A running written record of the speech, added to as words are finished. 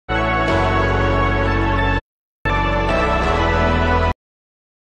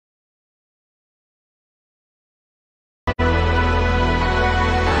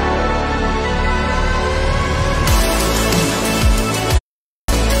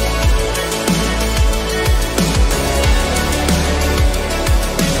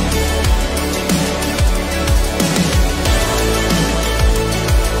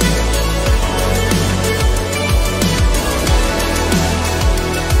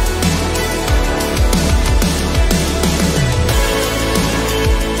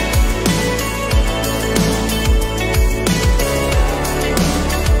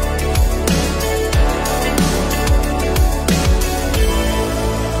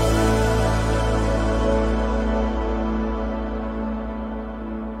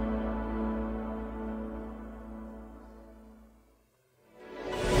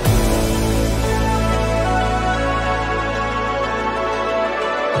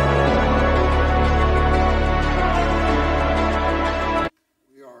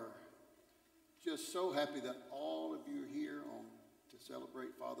just so happy that all of you are here to celebrate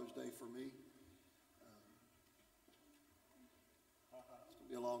Father's Day for me. It's going to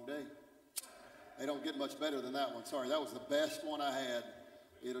be a long day. They don't get much better than that one. Sorry, that was the best one I had.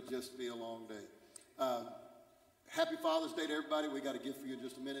 It'll just be a long day. Happy Father's Day to everybody. We got a gift for you in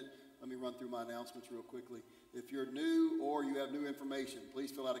just a minute. Let me run through my announcements real quickly. If you're new or you have new information,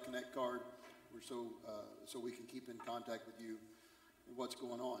 please fill out a Connect card. We're so we can keep in contact with you and what's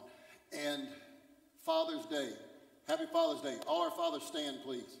going on. And Father's Day. Happy Father's Day. All our fathers stand,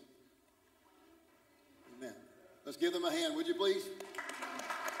 please. Amen. Let's give them a hand, would you please?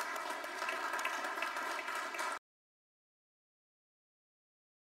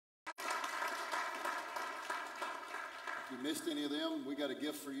 If you missed any of them, we got a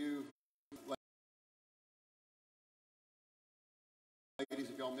gift for you.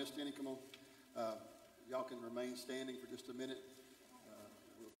 Ladies, if y'all missed any, come on. Y'all can remain standing for just a minute.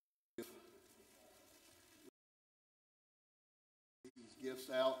 We'll give these gifts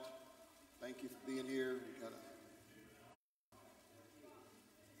out. Thank you for being here. We got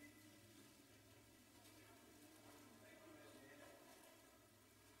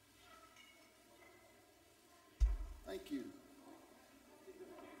Thank you.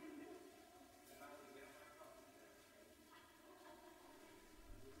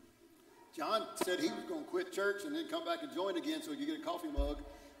 John said he was going to quit church and then come back and join again so he could get a coffee mug,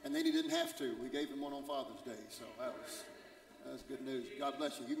 and then he didn't have to. We gave him one on Father's Day, so that was good news. God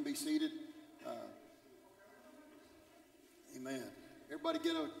bless you. You can be seated. Amen. Everybody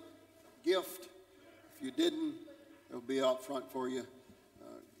get a gift. If you didn't, it'll be out front for you.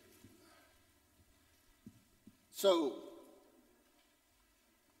 So,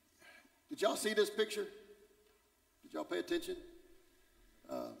 did y'all see this picture? Did y'all pay attention?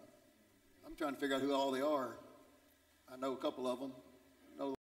 I'm trying to figure out who all they are. I know a couple of them. I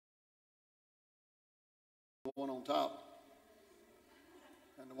know the one on top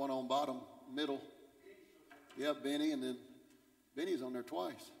and the one on bottom, middle. Yeah, Benny, and then Benny's on there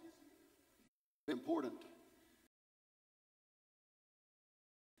twice. Important.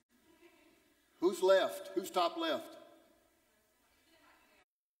 Who's left? Who's top left?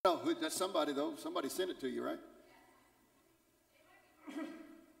 No, that's somebody, though. Somebody sent it to you, right?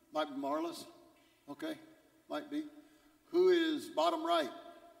 Might be Marla's. Okay, might be. Who is bottom right?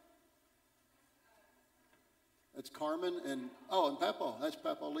 That's Carmen and Papa. That's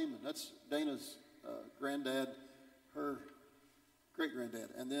Papa Lehman. That's Dana's granddad, her great-granddad.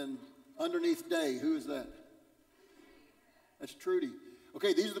 And then underneath Day, who is that? That's Trudy.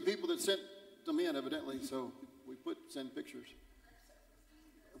 Okay, these are the people that sent them in, evidently, so we send pictures.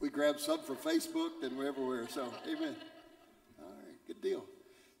 We grabbed some for Facebook, and we're everywhere, so amen. All right, good deal.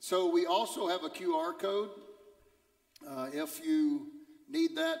 So we also have a QR code. If you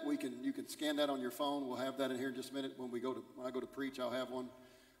need that, you can scan that on your phone. We'll have that in here in just a minute. When I go to preach, I'll have one.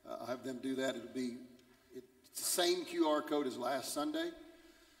 I'll have them do that. It's the same QR code as last Sunday,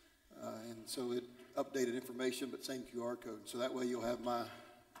 and so it updated information, but same QR code. So that way you'll have my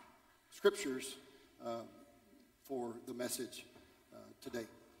scriptures for the message today.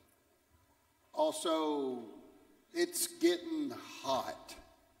 Also, it's getting hot.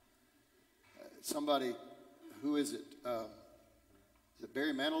 Somebody, who is it? Is it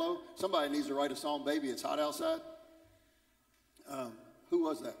Barry Manilow? Somebody needs to write a song, Baby, It's Hot Outside. Who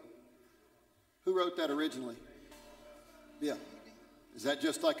was that? Who wrote that originally? Yeah. Is that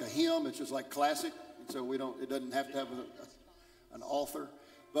just like a hymn? It's just like classic? And so it doesn't have to have an author.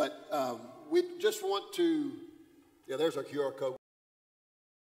 But we just want to, there's our QR code.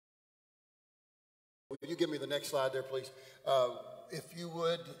 Will you give me the next slide there, please? If you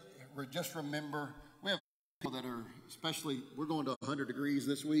would, just remember, we have people that are, especially, we're going to 100 degrees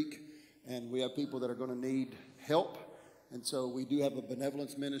this week, and we have people that are going to need help. And so we do have a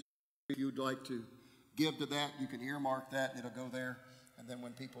benevolence ministry. If you'd like to give to that, you can earmark that. It'll go there. And then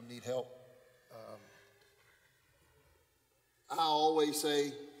when people need help, I always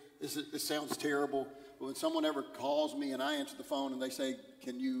say, this sounds terrible, but when someone ever calls me and I answer the phone and they say,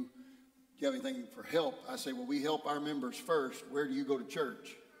 do you have anything for help? I say, well, we help our members first. Where do you go to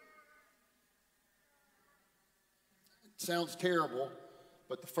church? It sounds terrible,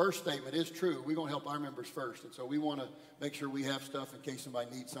 but the first statement is true. We're going to help our members first. And so we want to make sure we have stuff in case somebody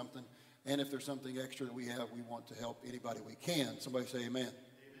needs something. And if there's something extra that we have, we want to help anybody we can. Somebody say amen.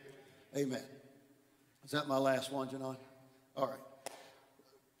 Amen. Amen. Is that my last one, Janon? All right.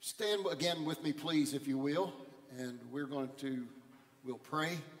 Stand again with me, please, if you will. And we'll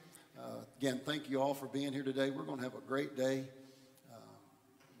pray. Again, thank you all for being here today. We're going to have a great day.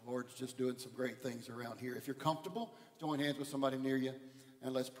 The Lord's just doing some great things around here. If you're comfortable, join hands with somebody near you.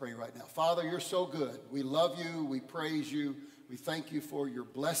 and let's pray right now. Father, you're so good. We love you. We praise you. We thank you for your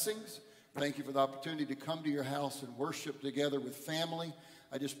blessings. Thank you for the opportunity to come to your house and worship together with family.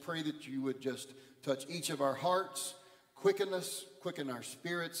 I just pray that you would just touch each of our hearts, quicken us, quicken our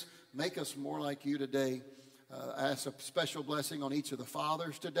spirits, make us more like you today. Ask a special blessing on each of the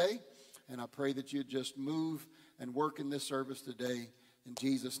fathers today. And I pray that you'd just move and work in this service today in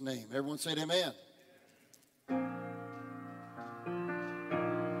Jesus' name. Everyone say amen.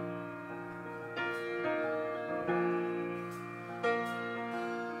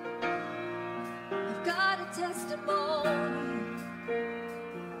 I've got a testimony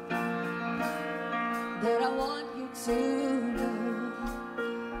that I want you to know.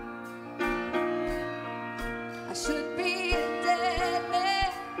 I should be a dead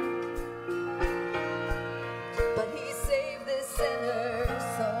man, but he saved this sinner's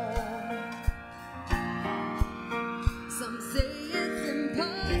soul. Some say it's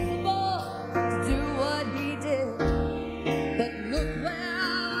impossible to do what he did, but look where I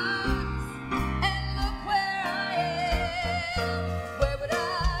was and look where I am. Where would I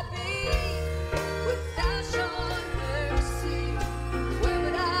be without your mercy?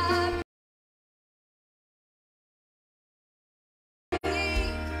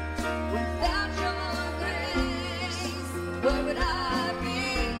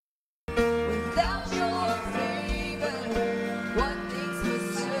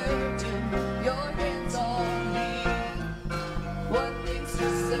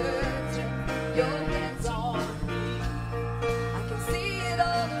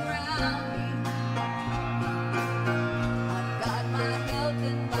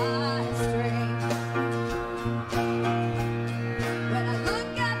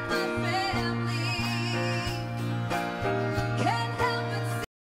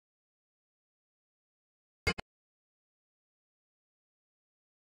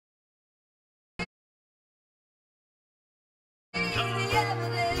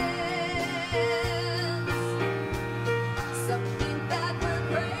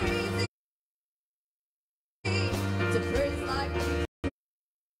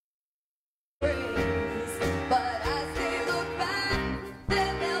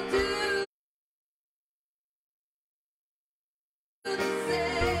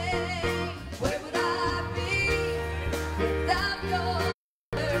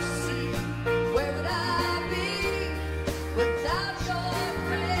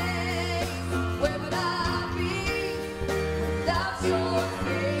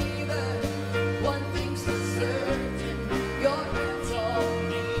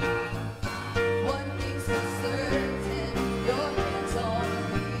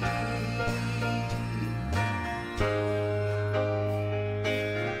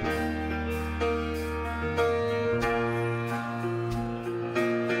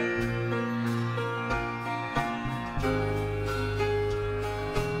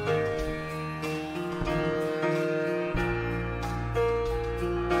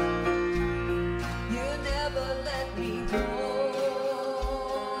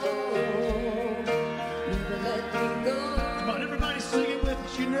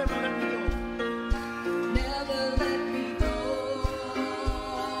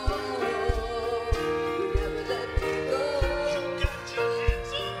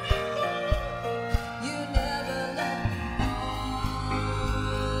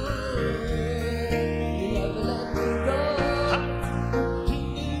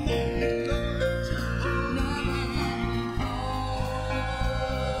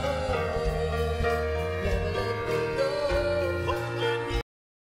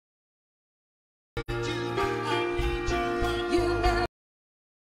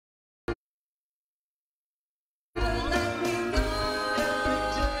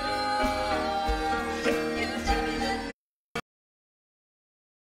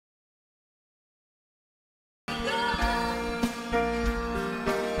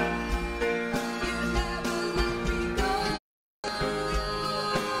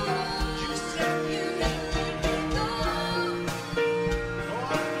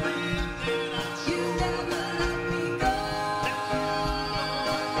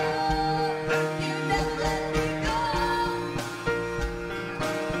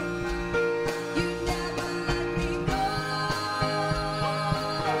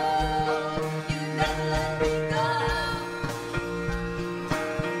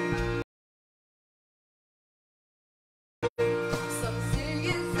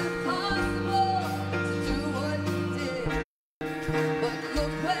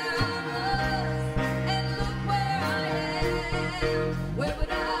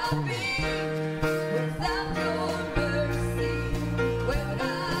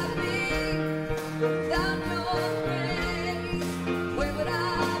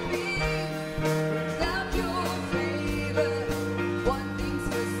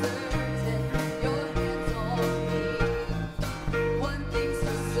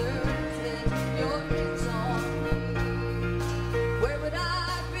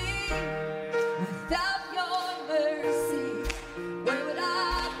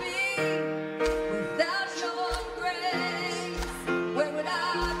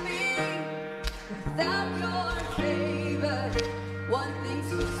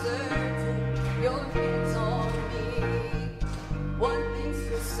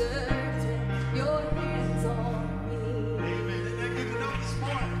 certain your hands on me. Amen. And I get to know this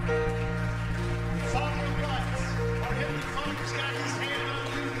morning. The Father of lights, our Heavenly Father's got His hand on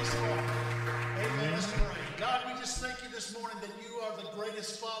you this morning. Amen. Let's pray. God, we just thank you this morning that you are the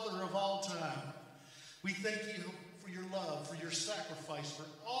greatest Father of all time. We thank you for your love, for your sacrifice, for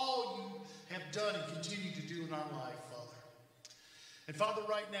all you have done and continue to do in our life, Father. And Father,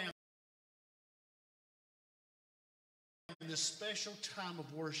 right now, in this special time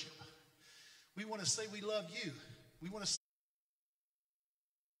of worship, we want to say we love you. We want to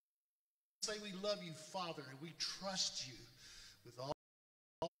say we love you, Father, and we trust you with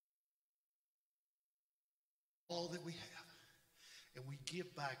all that we have. And we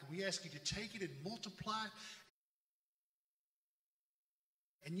give back. And we ask you to take it and multiply it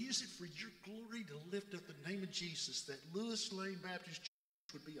and use it for your glory to lift up the name of Jesus, that Lewis Lane Baptist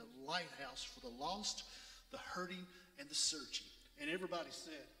Church would be a lighthouse for the lost, the hurting, and the searching. And everybody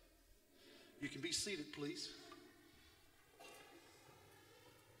said, you can be seated, please.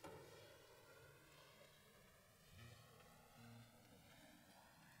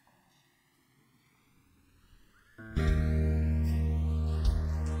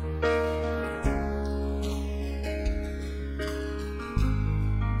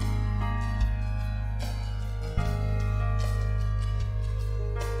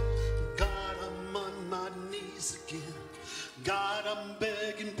 God, I'm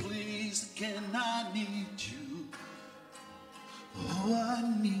begging, please, again, I need you. Oh, I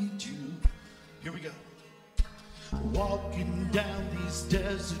need you. Here we go. Walking down these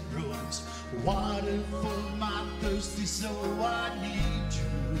desert roads, water for my thirsty soul, I need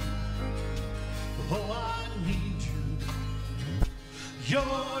you. Oh, I need you.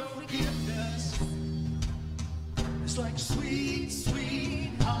 Your forgiveness is like sweet, sweet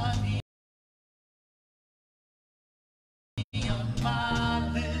honey on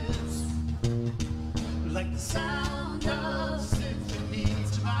my lips, like the sound of symphony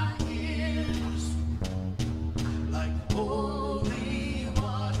to my ears, like holy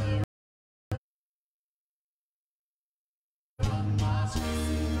water on my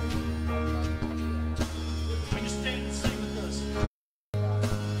skin. When you stand and sing with us.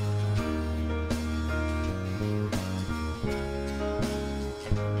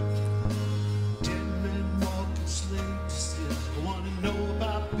 Dead men walking, slave to sin. I want to know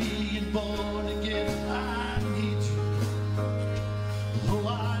about being born again. I need you. Oh,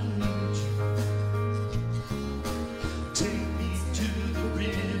 I need you. Take me to the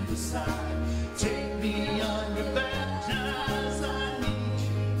riverside. Take me under baptized. I need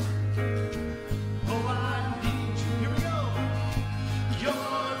you. Oh, I need you. Here we go. Your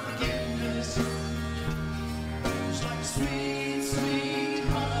forgiveness is like sweet, sweet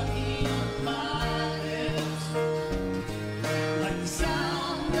honey on my lips, like the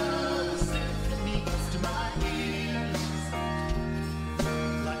sound of symphonies to my ears,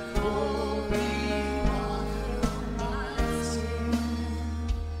 like holy water on my skin.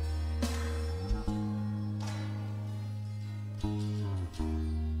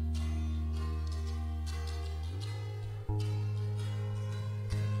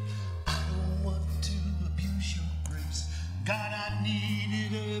 I don't want to abuse your grace. God, I need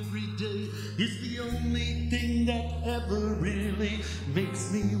it every day. It's the only thing that ever really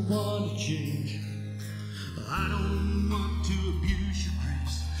makes me want to change. I don't want to abuse your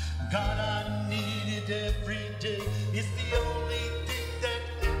grace. God, I need it every day. It's the only thing that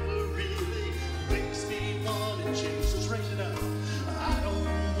ever really makes me want to change. Let's raise it up. I don't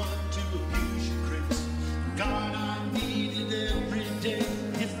want to abuse your grace. God, I need it every day.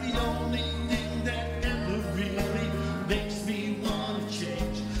 It's the only thing that ever really makes me want to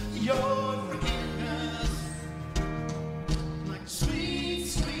change. Your forgiveness, like sweet,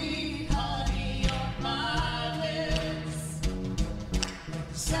 sweet honey on my lips, like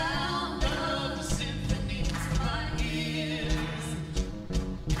the sound of the symphony to my ears,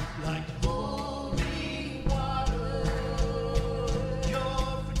 like holy water.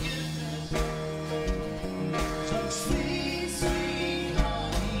 Your forgiveness is like sweet, sweet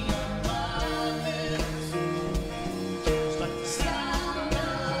honey on my lips. It's like the sound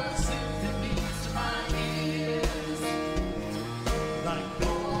of symphonies to my ears, like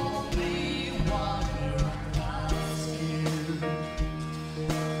holy water on my skin,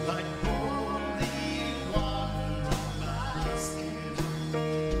 like holy water on my skin,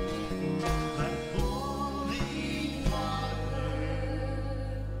 like holy water.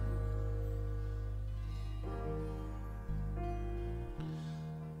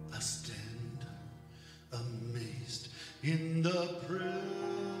 I stand amazed in the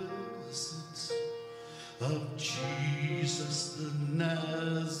presence of Jesus the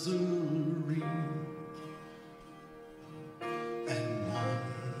Nazarene. Nazarene, and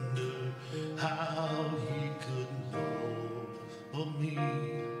wonder how he could love me,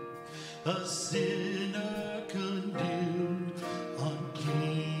 a sinner condemned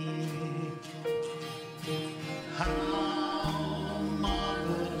unclean. How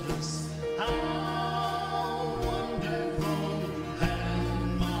marvelous, how wonderful,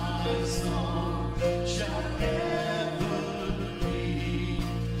 and my song shall ever be.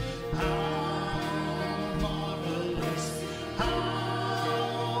 How marvelous,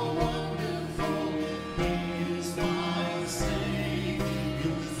 how wonderful is my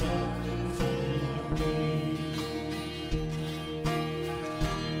Savior's love for me.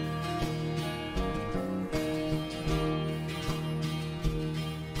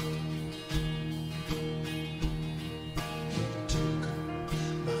 Took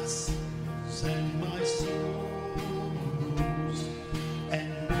my sins and my sorrows and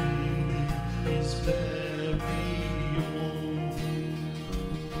made his very own. He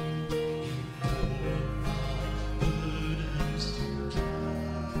bore my burdens to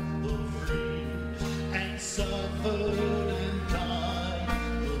Calvary and suffered and died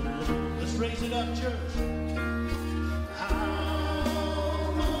alone. Let's raise it up, church.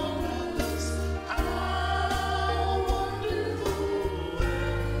 How marvelous, how wonderful,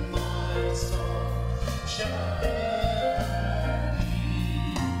 and my song shall ever be.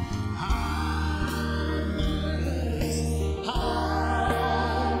 How marvelous, how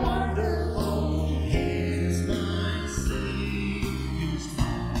wonderful is my Savior's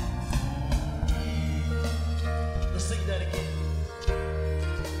love. Let's sing that again.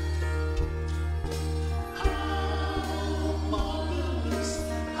 How marvelous,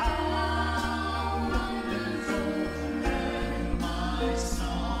 how wonderful, and my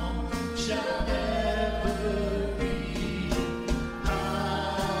song shall ever be.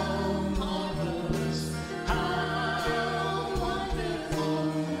 How marvelous, how wonderful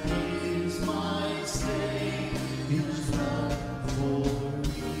is my Savior's love for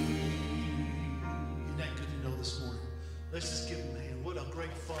me. Isn't that good to know this morning? Let's just give him a hand. What a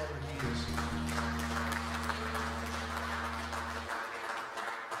great Father he is.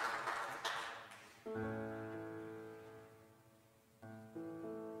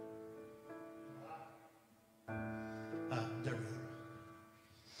 There we are.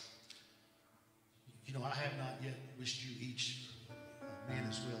 You know, I have not yet wished you each, man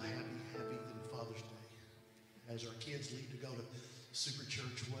as well, happy Father's Day. As our kids leave to go to Super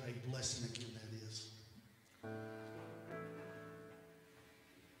Church, what a blessing again that is.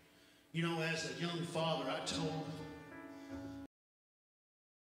 You know, as a young father, I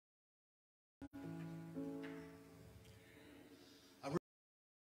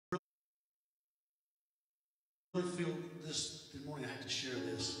really feel this morning I had to share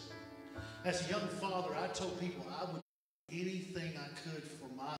this. As a young father, I told people I would do anything I could for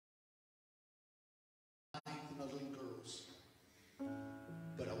my little girls,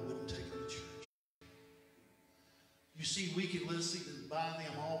 but I wouldn't take them to church. You see, we can listen and buy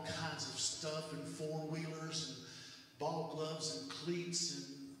them all kinds of stuff and four-wheelers and ball gloves and cleats and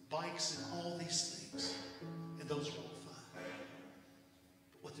bikes and all these things, and those are all fine.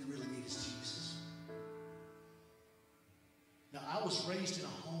 But what they really need is Jesus. Now, I was raised in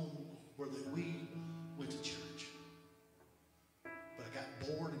a home where we went to church, but I got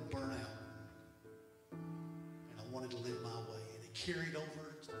bored and burnt out, and I wanted to live my way, and it carried over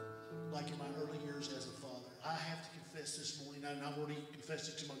like in my early years as a father. I have to confess this morning, and I've already confessed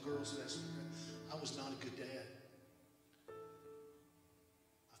it to my girls, that I was not a good dad.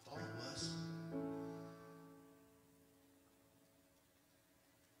 I thought I was.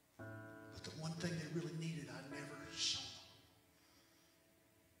 But the one thing they really needed, I never showed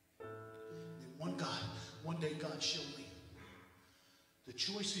them. And then one day God showed me the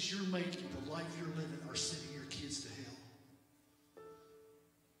choices you're making, the life you're living, are sending your kids to hell.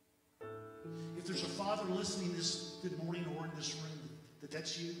 If there's a father listening this morning or in this room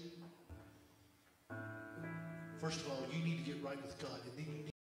that's you, first of all, you need to get right with God, and then you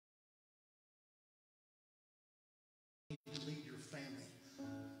need to lead your family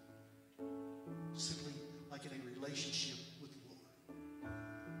simply like in a relationship with the Lord.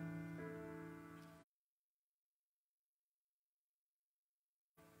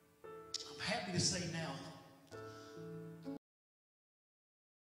 I'm happy to say now,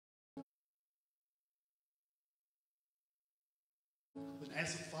 but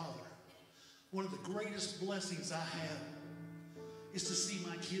as a father, one of the greatest blessings I have is to see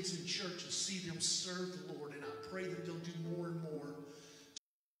my kids in church and see them serve the Lord. And I pray that they'll do more and more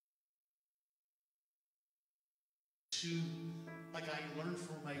to, like I learned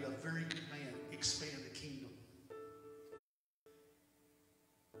from may a very good man expand the kingdom.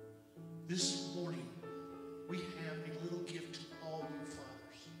 This morning, we have a little gift to all you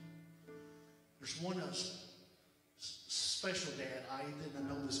fathers. There's one special dad I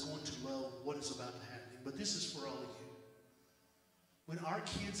know that's going to love what is about to happen. But this is for all of you. When our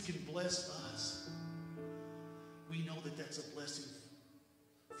kids can bless us, we know that that's a blessing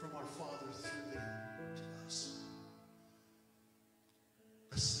from our Father through them to us.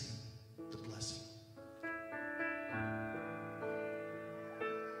 Let's sing the blessing.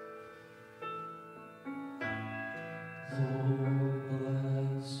 Lord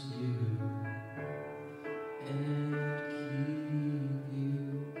bless you and keep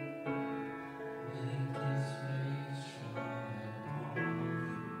you, make his face shine upon you,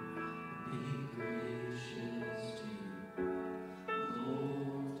 be gracious to you.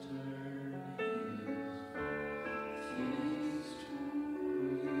 Lord turn his face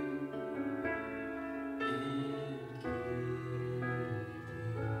toward you and give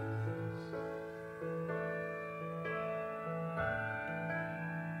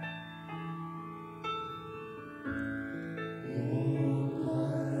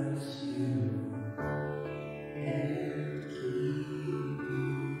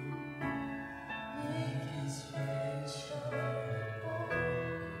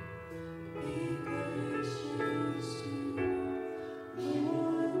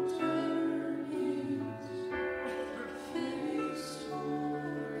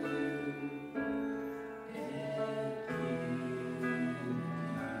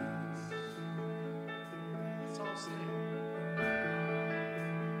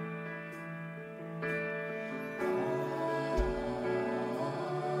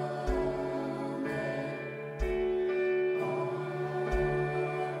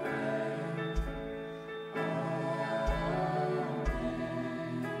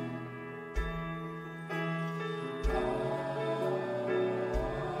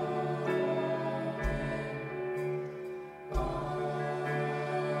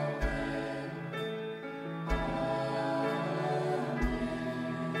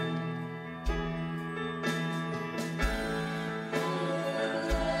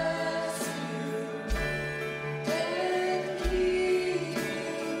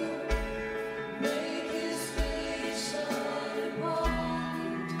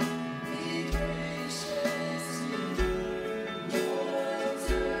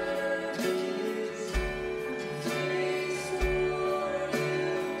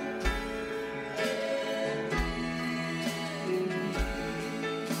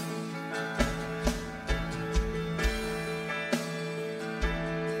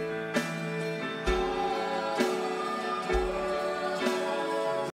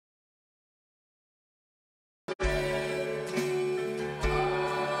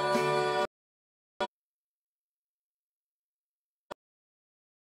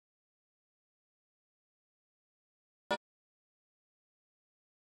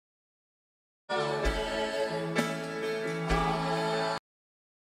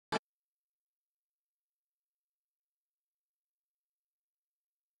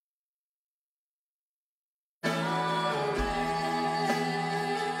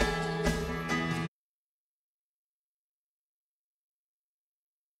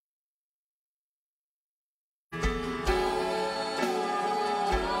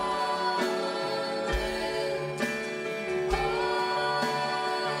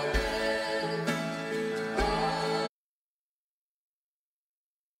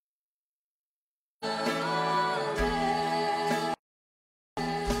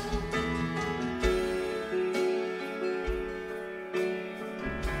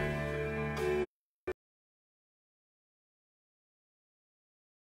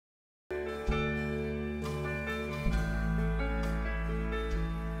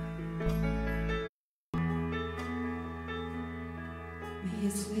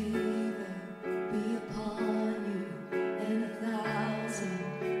His favor be upon you and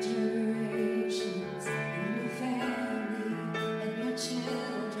 1,000 generations, and your family and your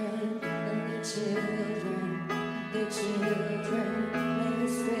children and their children, their children. May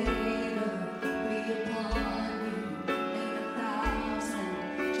His favor be upon you and 1,000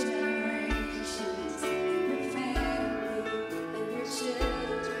 generations, and your family and your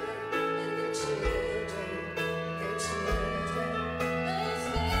children and their children, their children. May His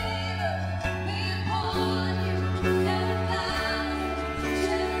favor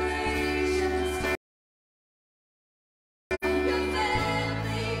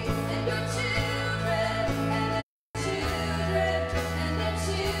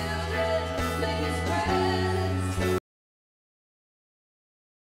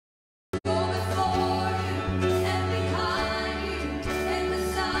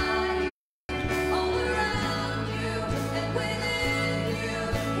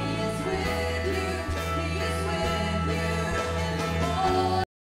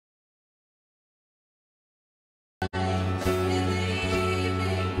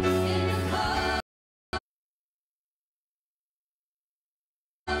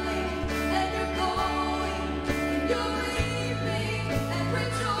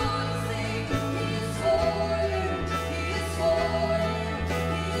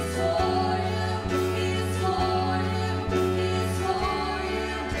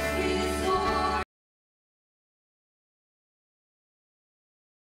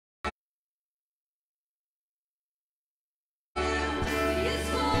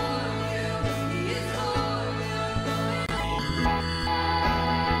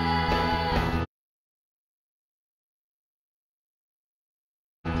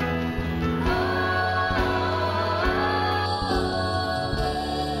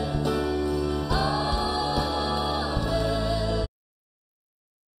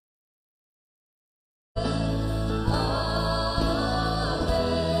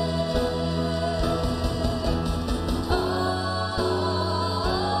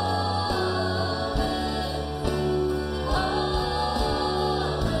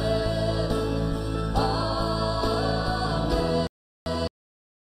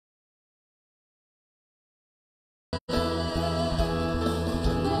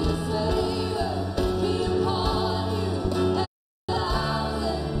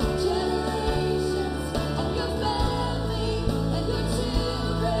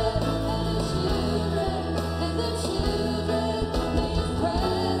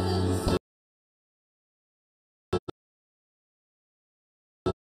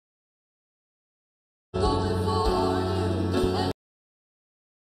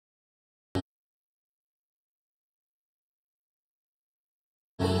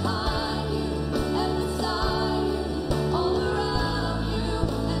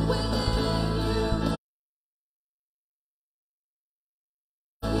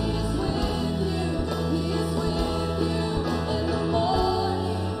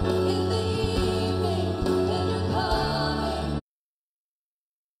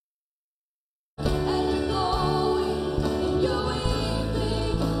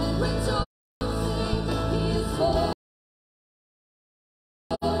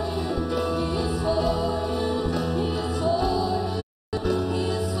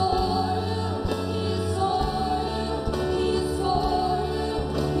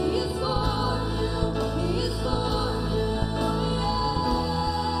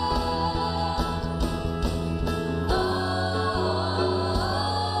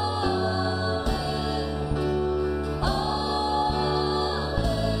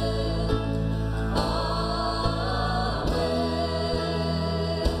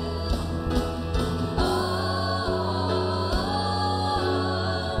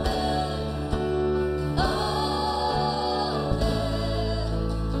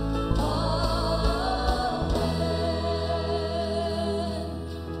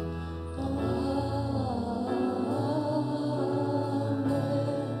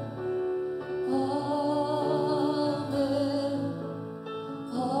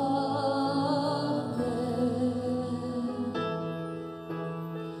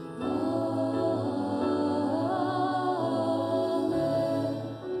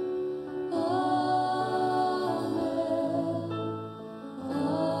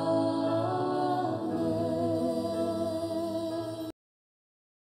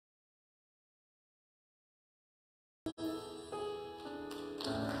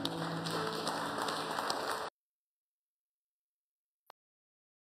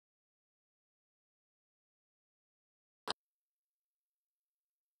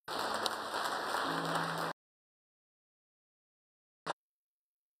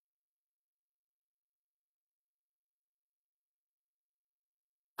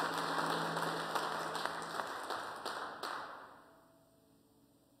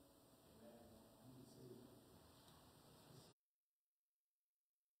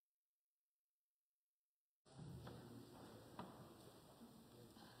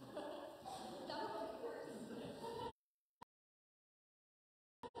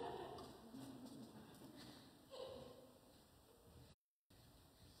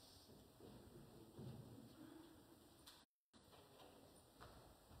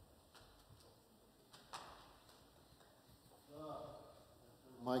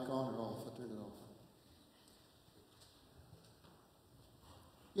Mic on or off? I turned it off.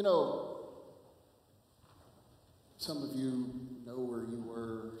 You know, some of you know where you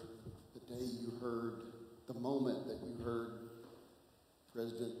were the day you heard, the moment that you heard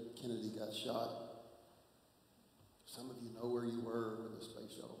President Kennedy got shot. Some of you know where you were when the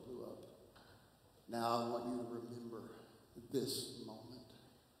space shuttle blew up. Now I want you to remember this moment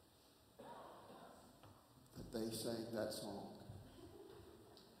that they sang that song.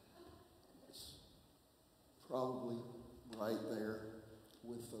 It's probably right there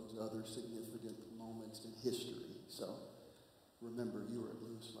with those other significant moments in history. So remember, you were at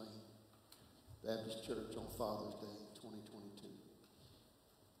Lewis Lane Baptist Church on Father's Day 2022.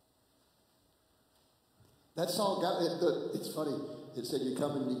 That song got it. It's funny. It said you're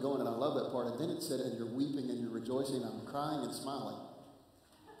coming and you're going, and I love that part. And then it said, and you're weeping and you're rejoicing. I'm crying and smiling.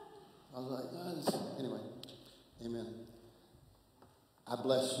 I was like, anyway, amen. I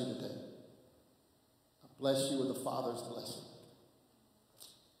bless you today. I bless you with the Father's blessing.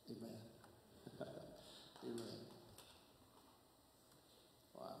 Amen. Amen.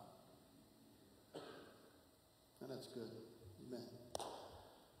 Wow. And that's good. Amen.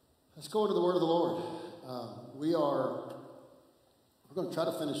 Let's go into the word of the Lord. We're going to try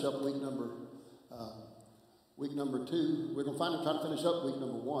to finish up week number 2. We're going to try to finish up week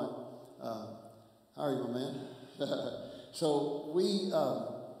number 1. How are you, my man? So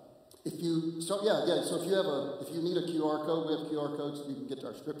if you need a QR code, we have QR codes. You can get to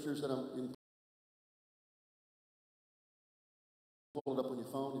our scriptures, and you can pull it up on your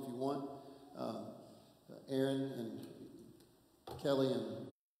phone if you want. Aaron and Kelly and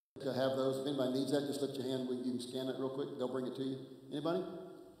to have those. If anybody needs that, just lift your hand. You can scan it real quick. They'll bring it to you. Anybody?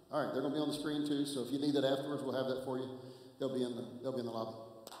 All right, they're going to be on the screen too. So if you need that afterwards, we'll have that for you. They'll be in the lobby.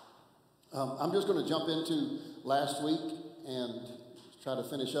 I'm just going to jump into last week and try to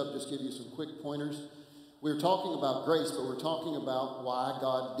finish up. Just give you some quick pointers. We were talking about grace, but we're talking about why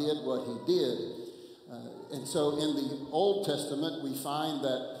God did what He did. And so in the Old Testament, we find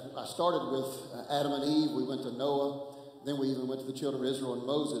that I started with Adam and Eve. We went to Noah. Then we even went to the children of Israel and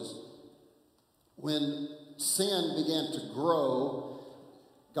Moses. When sin began to grow,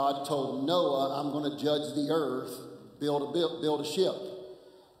 God told Noah, I'm going to judge the earth, build a ship.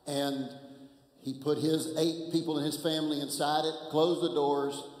 And he put his 8 people in his family inside it, closed the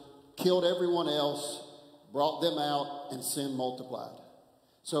doors, killed everyone else, brought them out, and sin multiplied.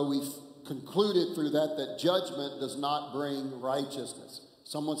 So we've concluded through that judgment does not bring righteousness.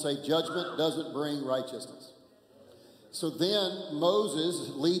 Someone say judgment doesn't bring righteousness. So then Moses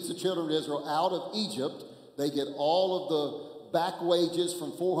leads the children of Israel out of Egypt. They get all of the back wages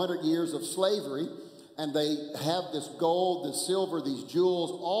from 400 years of slavery, and they have this gold, this silver, these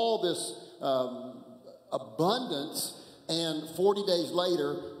jewels, all this abundance, and 40 days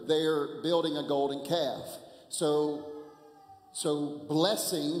later, they're building a golden calf. So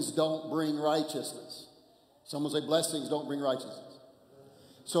blessings don't bring righteousness. Someone say blessings don't bring righteousness.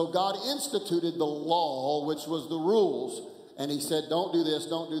 So God instituted the law, which was the rules, and He said, don't do this,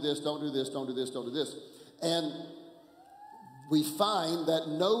 don't do this, don't do this, don't do this, don't do this. And we find that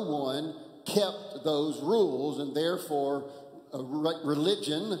no one kept those rules, and therefore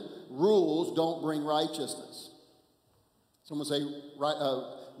religion, rules don't bring righteousness. Someone say,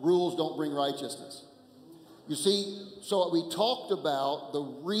 rules don't bring righteousness. You see, so we talked about the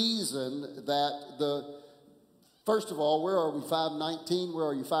reason that first of all, where are we? 5:19. Where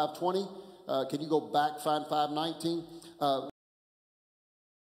are you? 5:20. Can you go back? Find 5:19.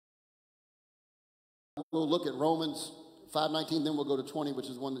 We'll look at Romans 5:19. Then we'll go to 20, which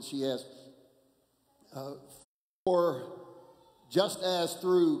is one that she has. For just as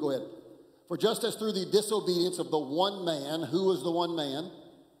through the disobedience of the one man, who was the one man?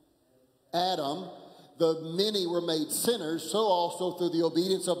 Adam. The many were made sinners. So also through the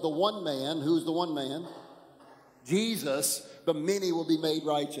obedience of the one man, who's the one man? Jesus, the many will be made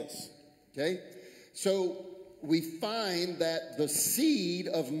righteous. Okay? So we find that the seed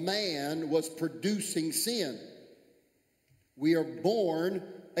of man was producing sin. We are born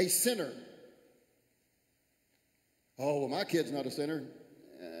a sinner. Oh, well, my kid's not a sinner.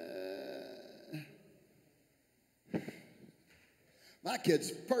 My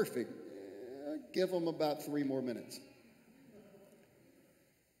kid's perfect. Give them about 3 more minutes.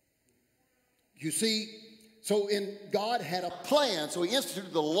 You see, so God had a plan. So He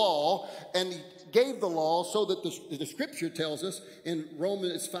instituted the law, and He gave the law so that the Scripture tells us in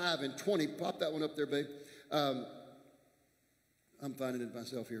Romans 5:20. Pop that one up there, babe. I'm finding it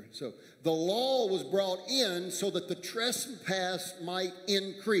myself here. So the law was brought in so that the trespass might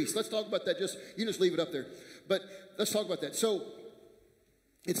increase. Let's talk about that. You just leave it up there. But let's talk about that. So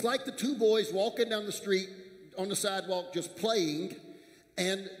it's like the 2 boys walking down the street on the sidewalk just playing,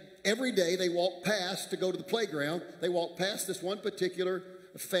 and every day they walk past to go to the playground. They walk past this one particular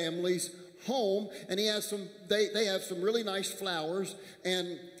family's home, and they have some really nice flowers.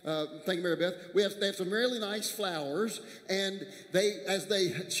 And thank you, Mary Beth. They have some really nice flowers, and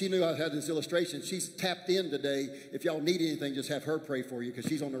she knew I had this illustration. She's tapped in today. If y'all need anything, just have her pray for you because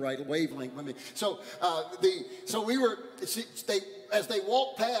she's on the right wavelength with me. As they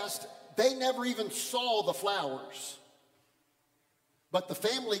walked past, they never even saw the flowers. But the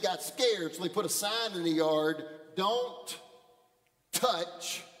family got scared, so they put a sign in the yard, don't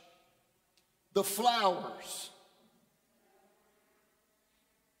touch the flowers.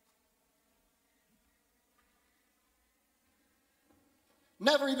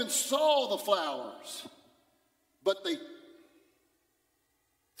 Never even saw the flowers, but they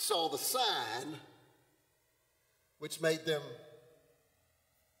saw the sign, which made them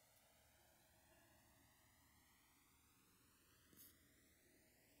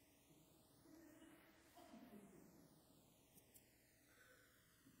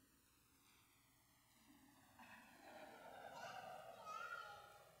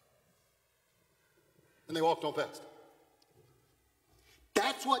and they walked on past.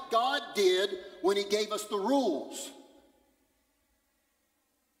 That's what God did when He gave us the rules,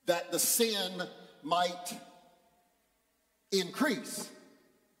 that the sin might increase.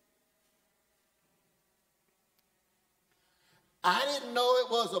 I didn't know it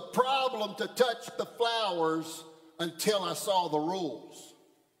was a problem to touch the flowers until I saw the rules.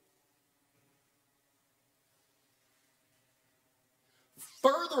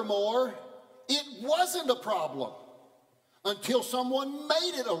 Furthermore, it wasn't a problem until someone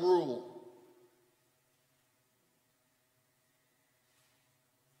made it a rule.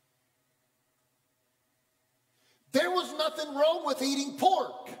 There was nothing wrong with eating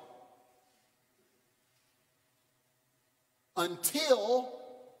pork until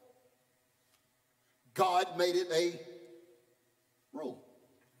God made it a rule.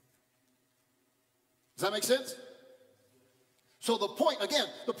 Does that make sense? So the point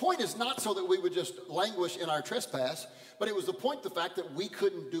is not so that we would just languish in our trespass, but it was the fact that we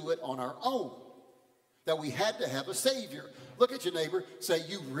couldn't do it on our own, that we had to have a Savior. Look at your neighbor, say,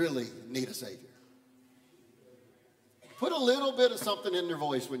 you really need a Savior. Put a little bit of something in your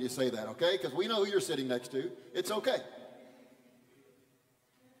voice when you say that, okay? Because we know who you're sitting next to. It's okay.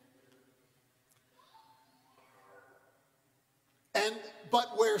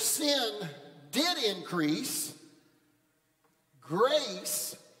 But where sin did increase,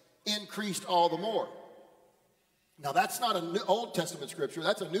 grace increased all the more. Now, that's not an Old Testament scripture.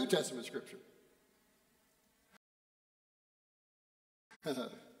 That's a New Testament scripture.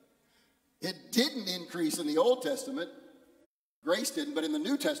 It didn't increase in the Old Testament. Grace didn't, but in the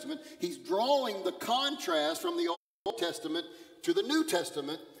New Testament, he's drawing the contrast from the Old Testament to the New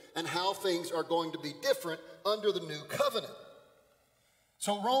Testament and how things are going to be different under the new covenant.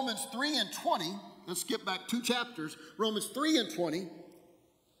 So Romans 3:20, let's skip back 2 chapters. Romans 3:20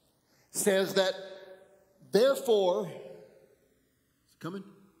 says that, therefore, is it coming?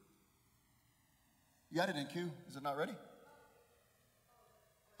 You got it in queue? Is it not ready?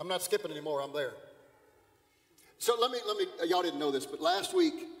 I'm not skipping anymore, I'm there. So let me, y'all didn't know this, but last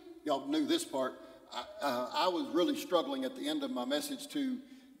week, y'all knew this part. I was really struggling at the end of my message to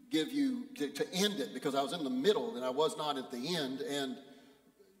give you, to end it, because I was in the middle and I was not at the end. And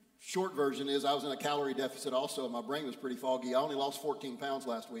short version is I was in a calorie deficit also. My brain was pretty foggy. I only lost 14 pounds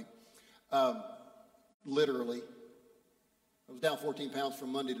last week. Literally. I was down 14 pounds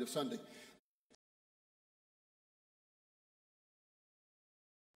from Monday to Sunday.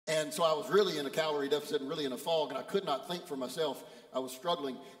 And so I was really in a calorie deficit and really in a fog, and I could not think for myself. I was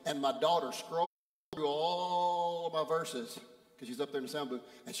struggling, and my daughter scrolled through all of my verses, because she's up there in the sound booth,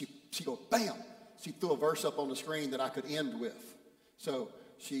 and she goes, bam! She threw a verse up on the screen that I could end with. So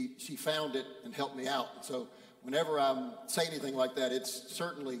she found it and helped me out. So whenever I say anything like that, it's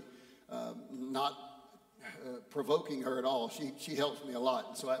certainly not provoking her at all. She helps me a lot,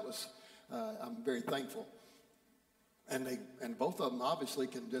 and so that was I'm very thankful. And both of them obviously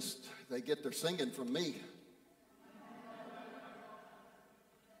they get their singing from me.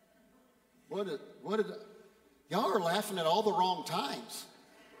 Y'all are laughing at all the wrong times.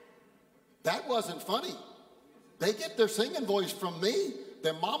 That wasn't funny. They get their singing voice from me.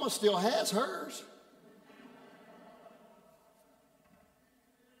 Their mama still has hers.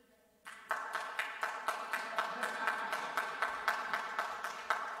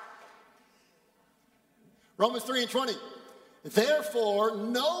 Romans 3:20. Therefore,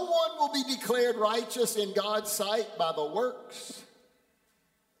 no one will be declared righteous in God's sight by the works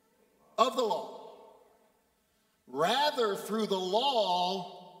of the law. Rather, through the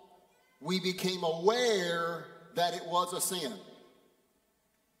law, we became aware that it was a sin.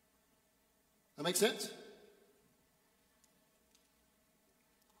 That makes sense?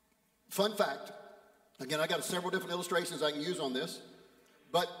 Fun fact. Again, I got several different illustrations I can use on this.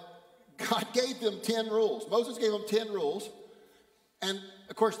 But God gave them 10 rules. Moses gave them 10 rules. And,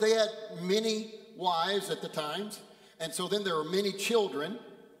 of course, they had many wives at the times. And so then there were many children.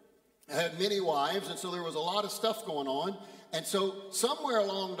 They had many wives. And so there was a lot of stuff going on. And so somewhere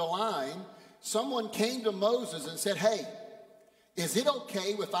along the line, someone came to Moses and said, hey, is it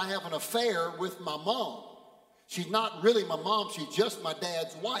okay if I have an affair with my mom? She's not really my mom. She's just my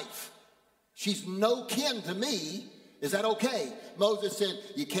dad's wife. She's no kin to me. Is that okay? Moses said,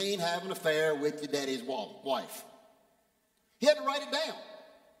 you can't have an affair with your daddy's wife. He had to write it down.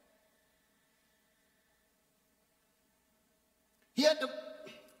 He had to,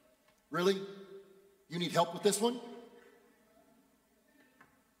 really? You need help with this one?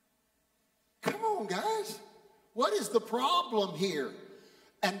 Come on, guys. What is the problem here?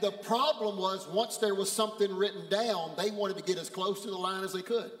 And the problem was, once there was something written down, they wanted to get as close to the line as they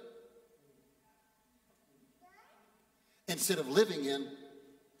could, instead of living in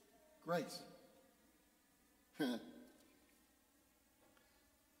grace.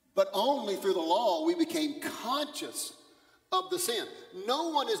 But only through the law we became conscious of the sin. No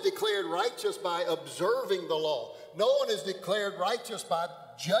one is declared righteous by observing the law. No one is declared righteous by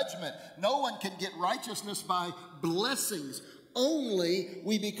judgment. No one can get righteousness by blessings. Only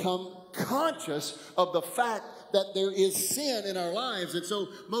we become conscious of the fact that there is sin in our lives. And so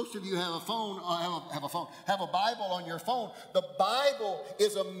most of you have a phone, have a Bible on your phone. The Bible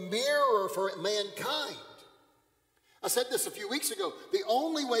is a mirror for mankind. I said this a few weeks ago. The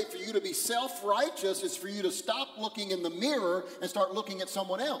only way for you to be self-righteous is for you to stop looking in the mirror and start looking at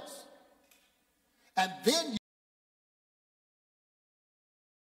someone else. And then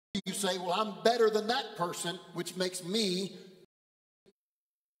you say, well, I'm better than that person, which makes me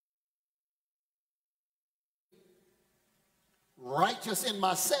righteous in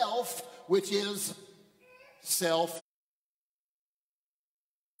myself, which is self-righteous.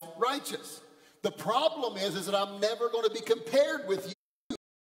 The problem is that I'm never going to be compared with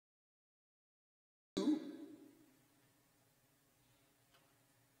you.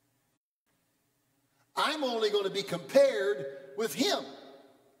 I'm only going to be compared with him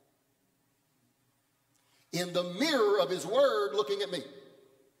in the mirror of his word looking at me.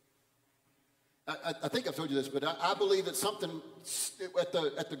 I think I've told you this, but I believe that something at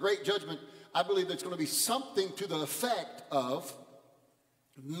the great judgment, I believe there's going to be something to the effect of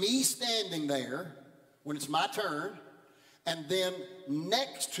me standing there when it's my turn, and then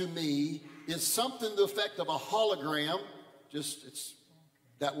next to me is something to the effect of a hologram.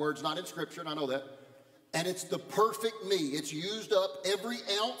 That word's not in Scripture, and I know that. And it's the perfect me. It's used up every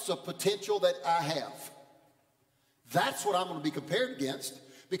ounce of potential that I have. That's what I'm going to be compared against,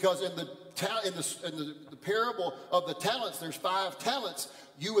 because in the parable of the talents, there's 5 talents.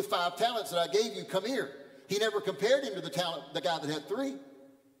 You with 5 talents that I gave you, come here. He never compared him to the guy that had 3.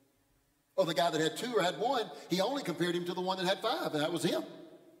 Or the guy that had 2 or had 1. He only compared him to the one that had 5, and that was him.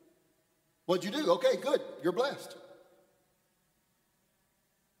 What'd you do? Okay, good. You're blessed.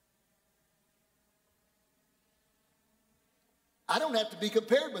 I don't have to be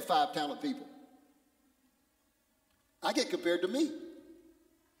compared with 5 talent people. I get compared to me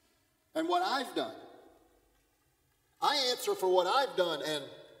and what I've done. I answer for what I've done and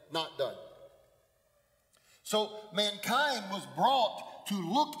not done. So mankind was brought to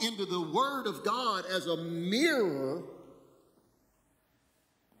look into the Word of God as a mirror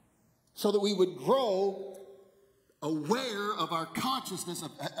so that we would grow aware of our consciousness,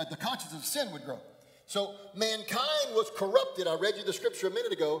 the consciousness of sin would grow. So mankind was corrupted. I read you the scripture a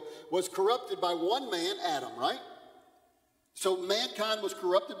minute ago, was corrupted by one man, Adam, right? So mankind was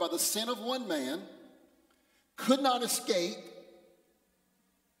corrupted by the sin of one man, could not escape,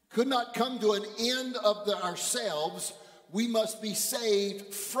 could not come to an end of ourselves. We must be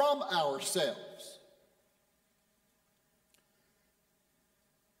saved from ourselves.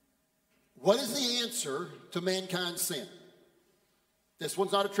 What is the answer to mankind's sin? This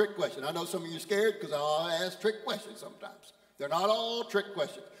one's not a trick question. I know some of you are scared because I ask trick questions sometimes. They're not all trick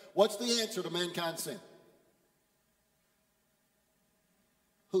questions. What's the answer to mankind's sin?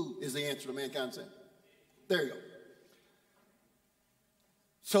 Who is the answer to mankind's sin? There you go.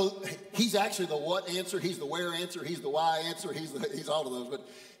 So he's actually the what answer, he's the where answer, he's the why answer, he's all of those. But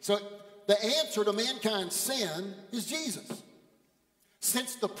so the answer to mankind's sin is Jesus.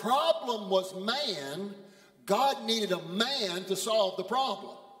 Since the problem was man, God needed a man to solve the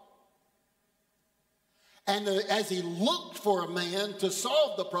problem. And as he looked for a man to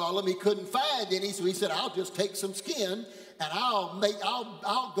solve the problem, he couldn't find any, so he said, I'll just take some skin and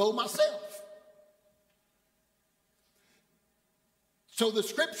I'll go myself. So the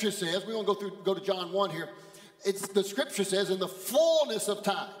scripture says, we're going to go to John 1 here. The scripture says, in the fullness of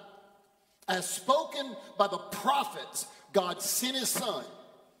time, as spoken by the prophets, God sent his son.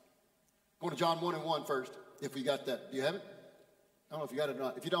 Going to John 1:1 first, if we got that. Do you have it? I don't know if you got it or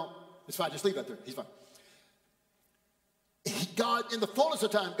not. If you don't, it's fine. Just leave it there. He's fine. God, in the fullness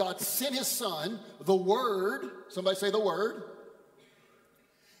of time, God sent his son, the Word. Somebody say the Word.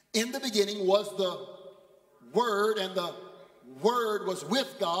 In the beginning was the Word, and the Word was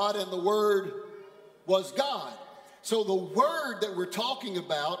with God, and the Word was God. So the Word that we're talking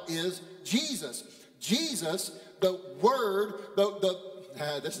about is Jesus. Jesus, the Word,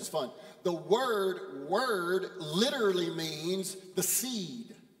 this is fun. The word literally means the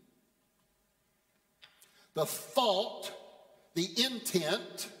seed, the thought, the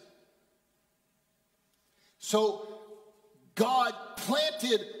intent. So God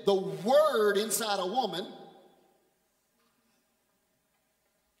planted the Word inside a woman.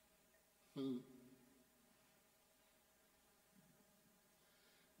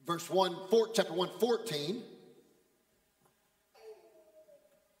 Chapter 1:14.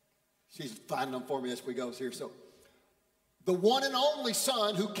 She's finding them for me as we go here. So, the one and only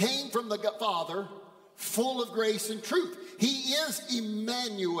Son who came from the Father, full of grace and truth. He is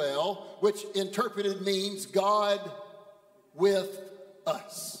Emmanuel, which interpreted means God with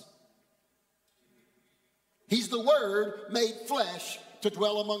us. He's the Word made flesh to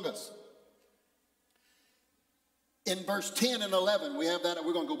dwell among us. In verse 10 and 11, we have that.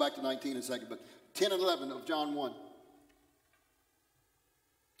 We're going to go back to 19 in a second, but 10 and 11 of John 1.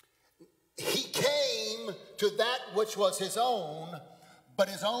 He came to that which was his own, but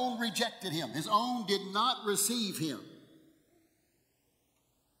his own rejected him. His own did not receive him.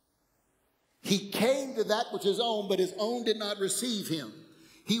 He came to that which is his own, but his own did not receive him.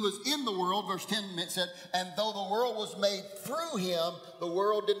 He was in the world, verse 10 said, and though the world was made through him, the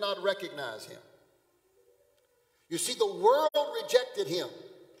world did not recognize him. You see, the world rejected him.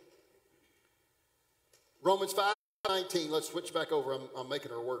 Romans 5:19, let's switch back over. I'm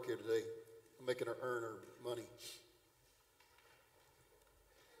making her work here today. I'm making her earn her money.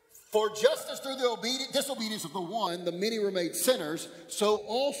 For just as through the disobedience of the one, the many were made sinners, so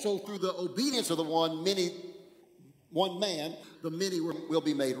also through the obedience of the one man, the many will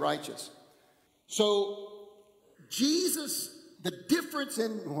be made righteous. So Jesus, the difference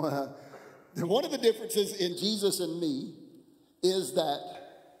in, one of the differences in Jesus and me is that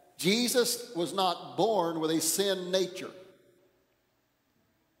Jesus was not born with a sin nature.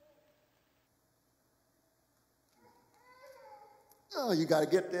 Oh, you got to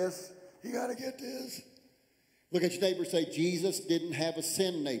get this. You got to get this. Look at your neighbor and say, Jesus didn't have a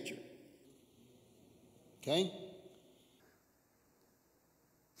sin nature. Okay?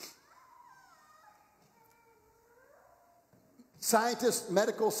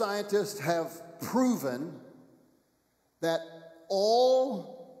 Medical scientists have proven that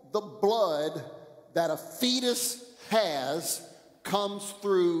all the blood that a fetus has comes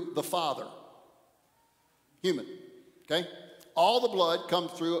through the father. Human. Okay? All the blood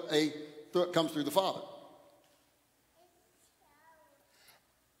comes through the father.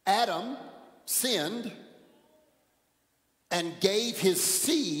 Adam sinned and gave his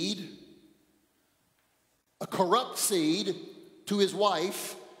seed, a corrupt seed, to his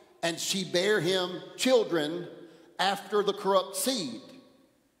wife, and she bare him children after the corrupt seed.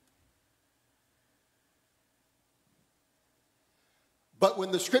 But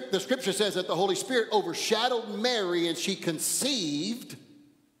when the scripture says that the Holy Spirit overshadowed Mary and she conceived,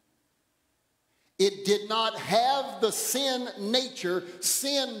 it did not have the sin nature,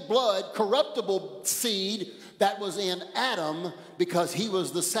 sin blood, corruptible seed that was in Adam, because he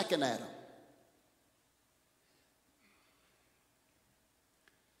was the second Adam.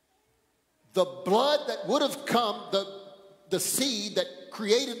 The blood that would have come, the seed that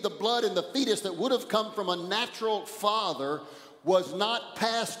created the blood in the fetus that would have come from a natural father was not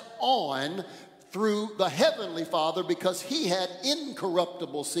passed on through the heavenly Father because he had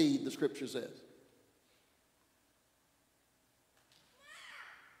incorruptible seed, the scripture says.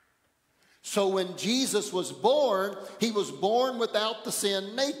 So when Jesus was born, he was born without the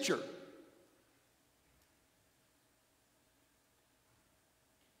sin nature.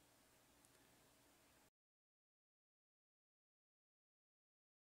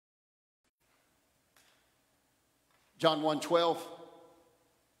 John 1:12.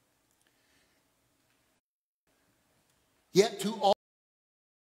 Yet to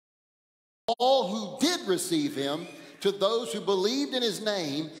all who did receive him, to those who believed in his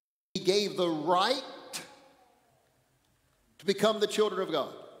name, he gave the right to become the children of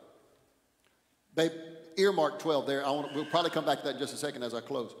God. Babe, earmark 12 there. We'll probably come back to that in just a second as I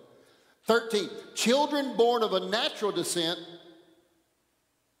close. 13, children born of a natural descent,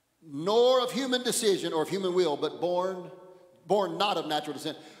 nor of human decision or of human will, but born not of natural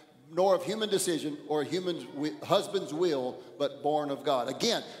descent, nor of human decision or husband's will, but born of God.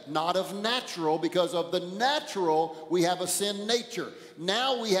 Again, not of natural, because of the natural we have a sin nature.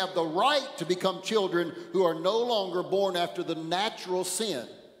 Now we have the right to become children who are no longer born after the natural sin.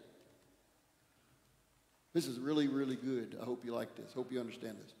 This is really, really good. I hope you like this. Hope you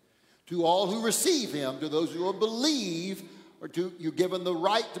understand this. To all who receive him, to those who believe, you're given the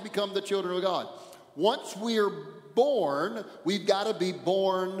right to become the children of God. Once we're born, we've got to be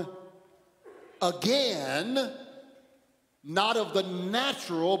born again, not of the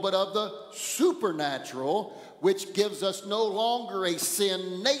natural, but of the supernatural, which gives us no longer a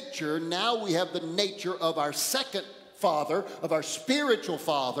sin nature. Now we have the nature of our second father, of our spiritual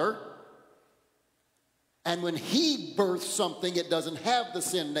father. And when he births something, it doesn't have the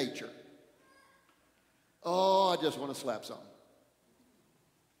sin nature. Oh, I just want to slap something.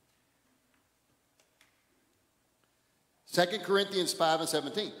 2 Corinthians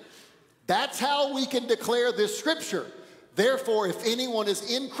 5:17. That's how we can declare this scripture. Therefore, if anyone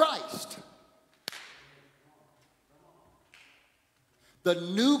is in Christ, the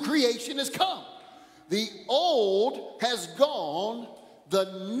new creation has come. The old has gone,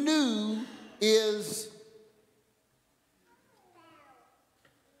 the new is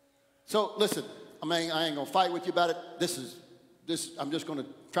So listen, I ain't going to fight with you about it. I'm just going to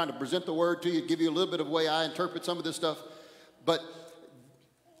try to present the word to you, give you a little bit of way I interpret some of this stuff. But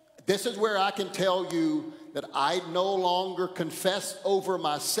this is where I can tell you that I no longer confess over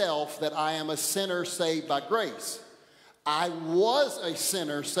myself that I am a sinner saved by grace. I was a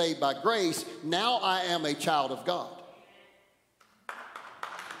sinner saved by grace. Now I am a child of God.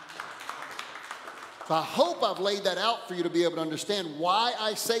 So I hope I've laid that out for you to be able to understand why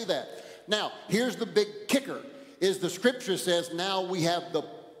I say that. Now, here's the big kicker, is the scripture says now we have the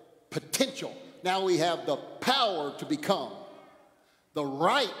potential. Now we have the power to become, the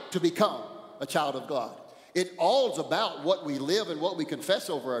right to become a child of God. It all's about what we live and what we confess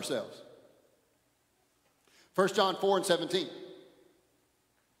over ourselves. 1 John 4:17.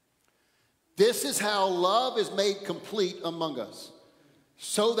 This is how love is made complete among us,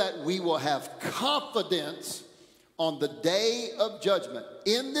 so that we will have confidence on the day of judgment.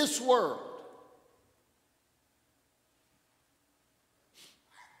 In this world,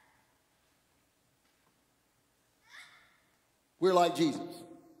 we're like Jesus.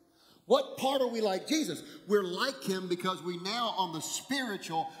 What part are we like Jesus? We're like him because we now on the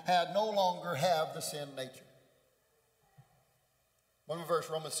spiritual no longer have the sin nature. One more verse,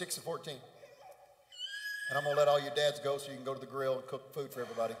 Romans 6:14. And I'm going to let all your dads go so you can go to the grill and cook food for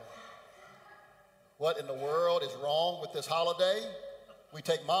everybody. What in the world is wrong with this holiday? We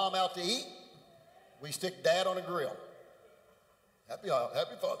take mom out to eat. We stick dad on a grill. Happy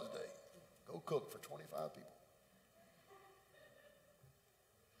Father's Day. Go cook for 25 people.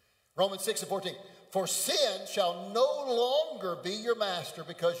 Romans 6:14. For sin shall no longer be your master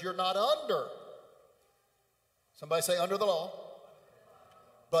because you're not under. Somebody say under the law.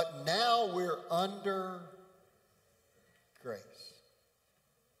 But now we're under grace.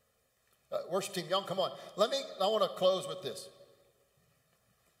 Worship team, y'all come on. I want to close with this.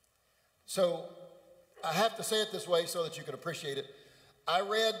 So I have to say it this way so that you can appreciate it. I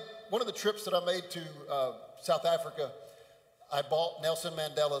read one of the trips that I made to South Africa. I bought Nelson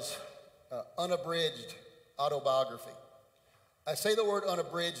Mandela's unabridged autobiography. I say the word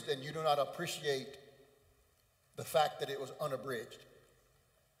unabridged and you do not appreciate the fact that it was unabridged.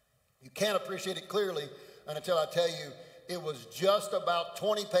 You can't appreciate it clearly until I tell you it was just about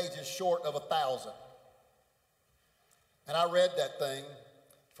 20 pages short of 1,000. And I read that thing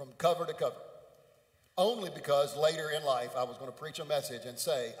from cover to cover. Only because later in life I was going to preach a message and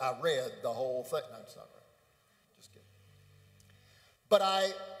say, I read the whole thing. No, it's not right. Just kidding. But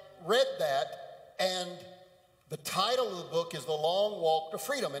I read that, and the title of the book is The Long Walk to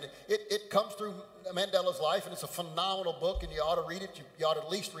Freedom. And it comes through Mandela's life, and it's a phenomenal book, and you ought to read it. You ought to at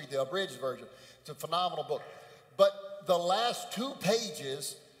least read the abridged version. It's a phenomenal book. But the last 2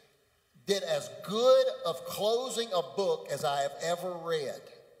 pages did as good of closing a book as I have ever read.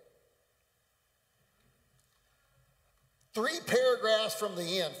 3 paragraphs from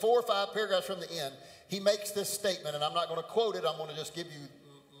the end, 4 or 5 paragraphs from the end, he makes this statement, and I'm not going to quote it. I'm going to just give you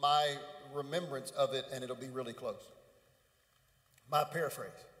my remembrance of it, and it'll be really close. My paraphrase.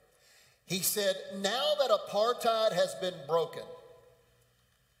 He said, now that apartheid has been broken,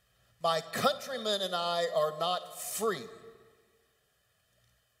 my countrymen and I are not free.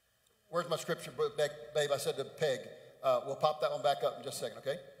 Where's my scripture, babe? I said to Peg, we'll pop that one back up in just a second,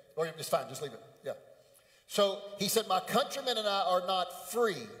 okay? Or it's fine, just leave it, yeah. So he said, my countrymen and I are not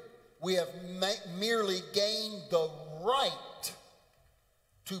free. We have merely gained the right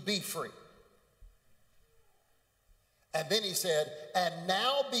to be free. And then he said, and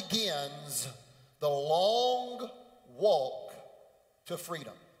now begins the long walk to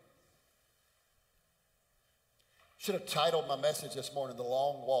freedom. Should have titled my message this morning, The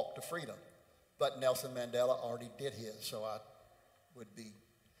Long Walk to Freedom. But Nelson Mandela already did his, so I would be.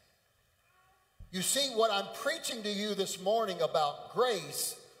 You see, what I'm preaching to you this morning about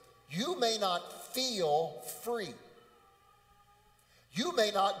grace, you may not feel free. You may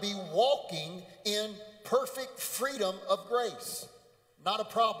not be walking in perfect freedom of grace. Not a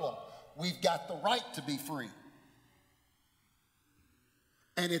problem. We've got the right to be free.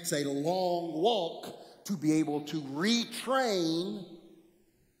 And it's a long walk to be able to retrain.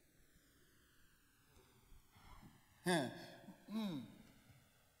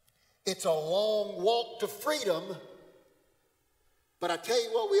 It's a long walk to freedom, but I tell you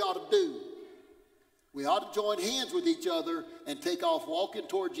what we ought to do. We ought to join hands with each other and take off walking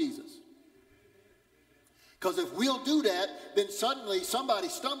toward Jesus. Because if we'll do that, then suddenly somebody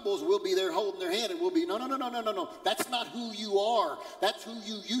stumbles, we'll be there holding their hand, and we'll be, no. That's not who you are. That's who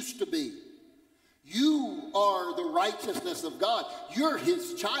you used to be. You are the righteousness of God. You're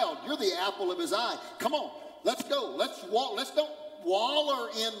his child. You're the apple of his eye. Come on, let's go. Let's walk. wallow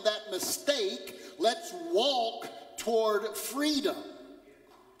in that mistake. Let's walk toward freedom.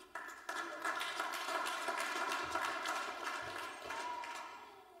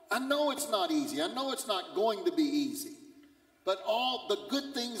 I know it's not easy. I know it's not going to be easy. But all the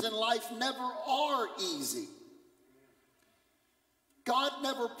good things in life never are easy. God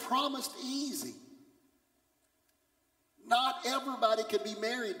never promised easy. Not everybody can be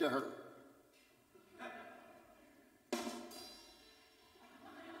married to her.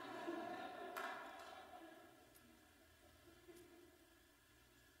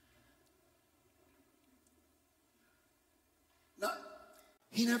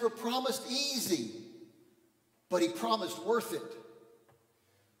 He never promised easy, but he promised worth it.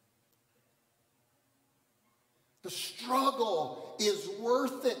 The struggle is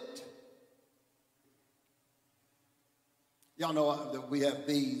worth it. Y'all know that we have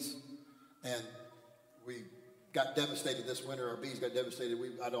bees, and we got devastated this winter. Our bees got devastated.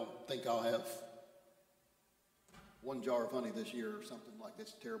 I don't think I'll have 1 jar of honey this year or something like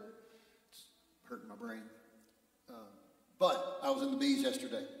this. It's terrible. It's hurting my brain. But I was in the bees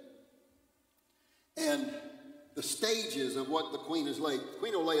yesterday. And the stages of what the queen has laid. The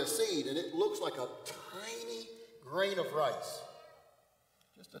queen will lay a seed, and it looks like a tiny grain of rice.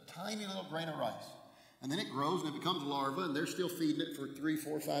 Just a tiny little grain of rice. And then it grows, and it becomes a larva, and they're still feeding it for 3,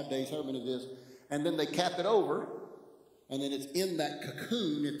 4, 5 days, however many it is. And then they cap it over, and then it's in that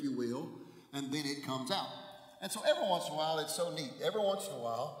cocoon, if you will, and then it comes out. And so every once in a while, it's so neat. Every once in a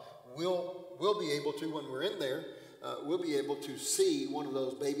while, we'll be able to, when we're in there, we'll be able to see one of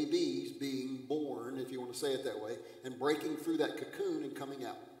those baby bees being born, if you want to say it that way, and breaking through that cocoon and coming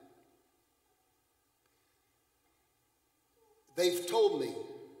out. They've told me,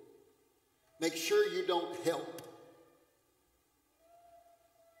 make sure you don't help.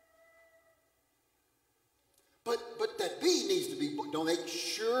 But that bee needs to be, don't make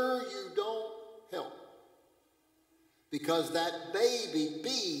sure you don't help. Because that baby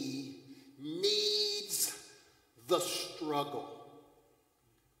bee needs the struggle.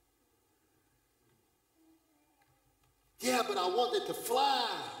 Yeah, but I want it to fly.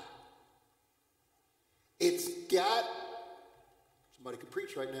 It's got, somebody could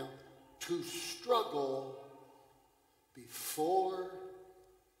preach right now, to struggle before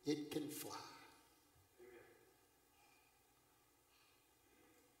it can fly.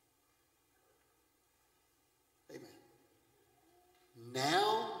 Amen.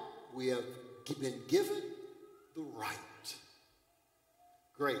 Now we have been given the right.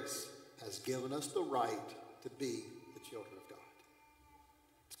 Grace has given us the right to be the children of God.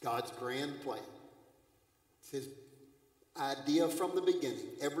 It's God's grand plan. It's his idea from the beginning.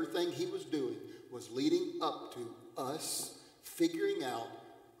 Everything he was doing was leading up to us figuring out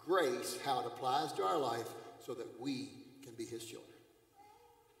grace, how it applies to our life so that we can be his children.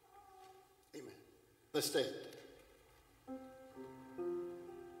 Amen. Let's stand.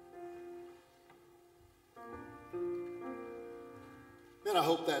 Man, I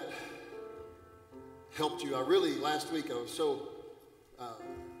hope that helped you. Last week I was so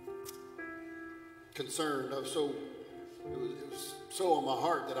concerned. It was so on my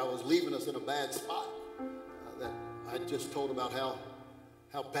heart that I was leaving us in a bad spot. That I just told about how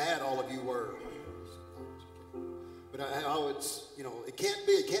bad all of you were. But how it's, it can't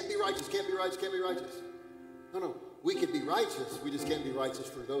be righteous, can't be righteous. No, we can be righteous. We just can't be righteous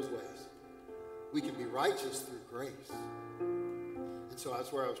through those ways. We can be righteous through grace. And so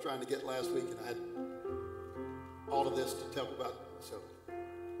that's where I was trying to get last week, and I had all of this to talk about. So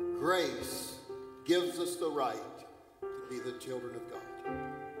grace gives us the right to be the children of God.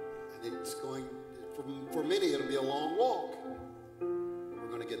 And it's going, for many, it'll be a long walk. We're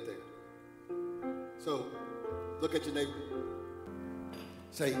going to get there. So look at your neighbor.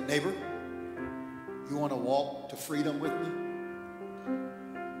 Say, neighbor, you want to walk to freedom with me?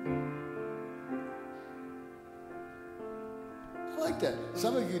 Like that.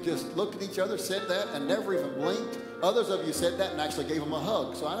 Some of you just looked at each other, said that, and never even blinked. Others of you said that and actually gave them a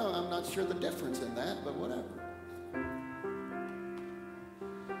hug. So I'm not sure the difference in that, but whatever.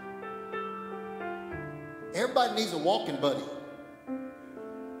 Everybody needs a walking buddy.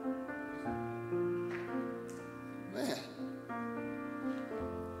 Man.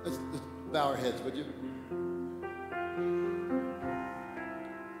 Let's bow our heads, would you?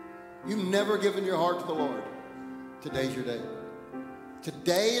 You've never given your heart to the Lord. Today's your day.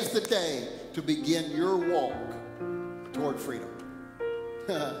 Today is the day to begin your walk toward freedom.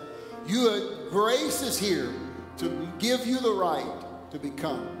 Grace is here to give you the right to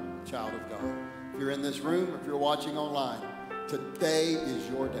become a child of God. If you're in this room, if you're watching online, today is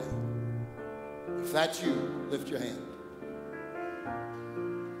your day. If that's you, lift your hand.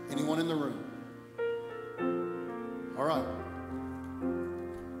 Anyone in the room? All right.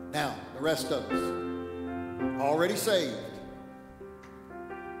 Now, the rest of us, already saved.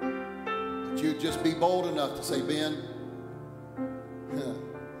 But you'd just be bold enough to say, Ben,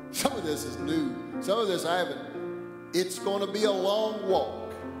 some of this is new. Some of this I haven't. It's going to be a long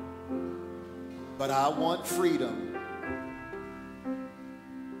walk. But I want freedom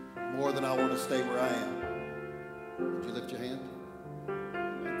more than I want to stay where I am. Would you lift your hand?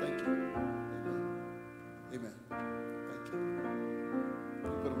 Amen. Thank you. Amen. Amen. Thank you.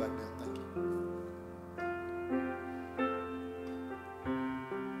 Put them back down. Thank you.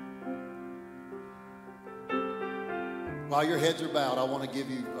 While your heads are bowed, I want to give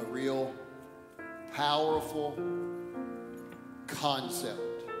you a real powerful concept.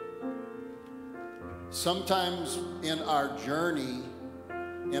 Sometimes in our journey,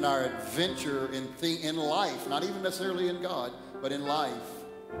 in our adventure in life, not even necessarily in God, but in life,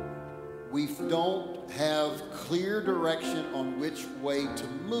 we don't have clear direction on which way to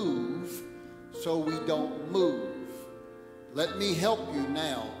move, so we don't move. Let me help you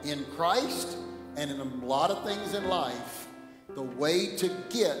now. In Christ and in a lot of things in life, the way to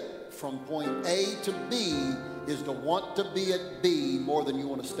get from point A to B is to want to be at B more than you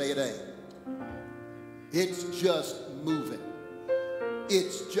want to stay at A. It's just moving.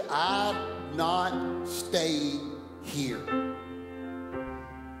 I'm not staying here.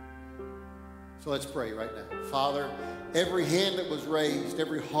 So let's pray right now. Father, every hand that was raised,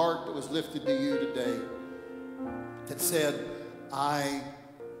 every heart that was lifted to you today that said, I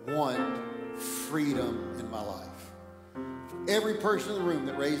want freedom in my life. Every person in the room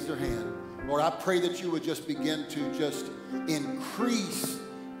that raised their hand, Lord, I pray that you would just begin to just increase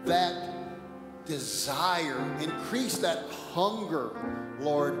that desire, increase that hunger,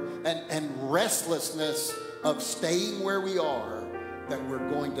 Lord, and restlessness of staying where we are, that we're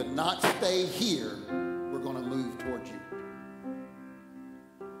going to not stay here, we're going to move towards you.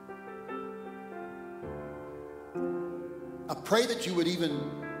 I pray that you would even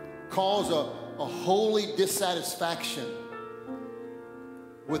cause a holy dissatisfaction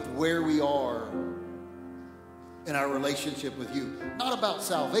with where we are in our relationship with you. Not about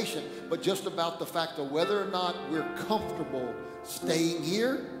salvation, but just about the fact of whether or not we're comfortable staying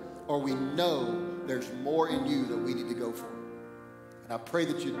here or we know there's more in you that we need to go for. And I pray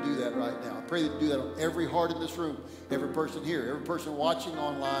that you do that right now. I pray that you do that on every heart in this room, every person here, every person watching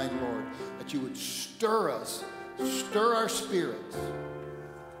online, Lord, that you would stir us, stir our spirits,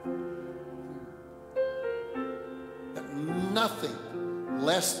 that nothing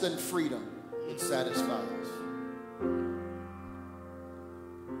less than freedom would satisfy us.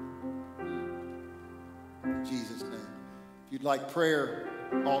 In Jesus' name. If you'd like prayer,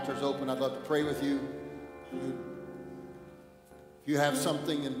 altar's open. I'd love to pray with you. If you have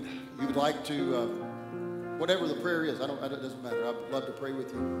something and you would like to, whatever the prayer is, it doesn't matter. I'd love to pray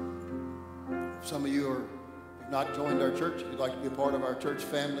with you. If some of you have not joined our church, if you'd like to be a part of our church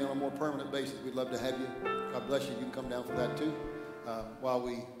family on a more permanent basis, we'd love to have you. God bless you. You can come down for that too while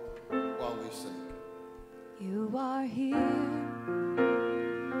we sing. You are here,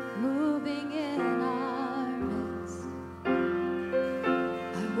 moving in our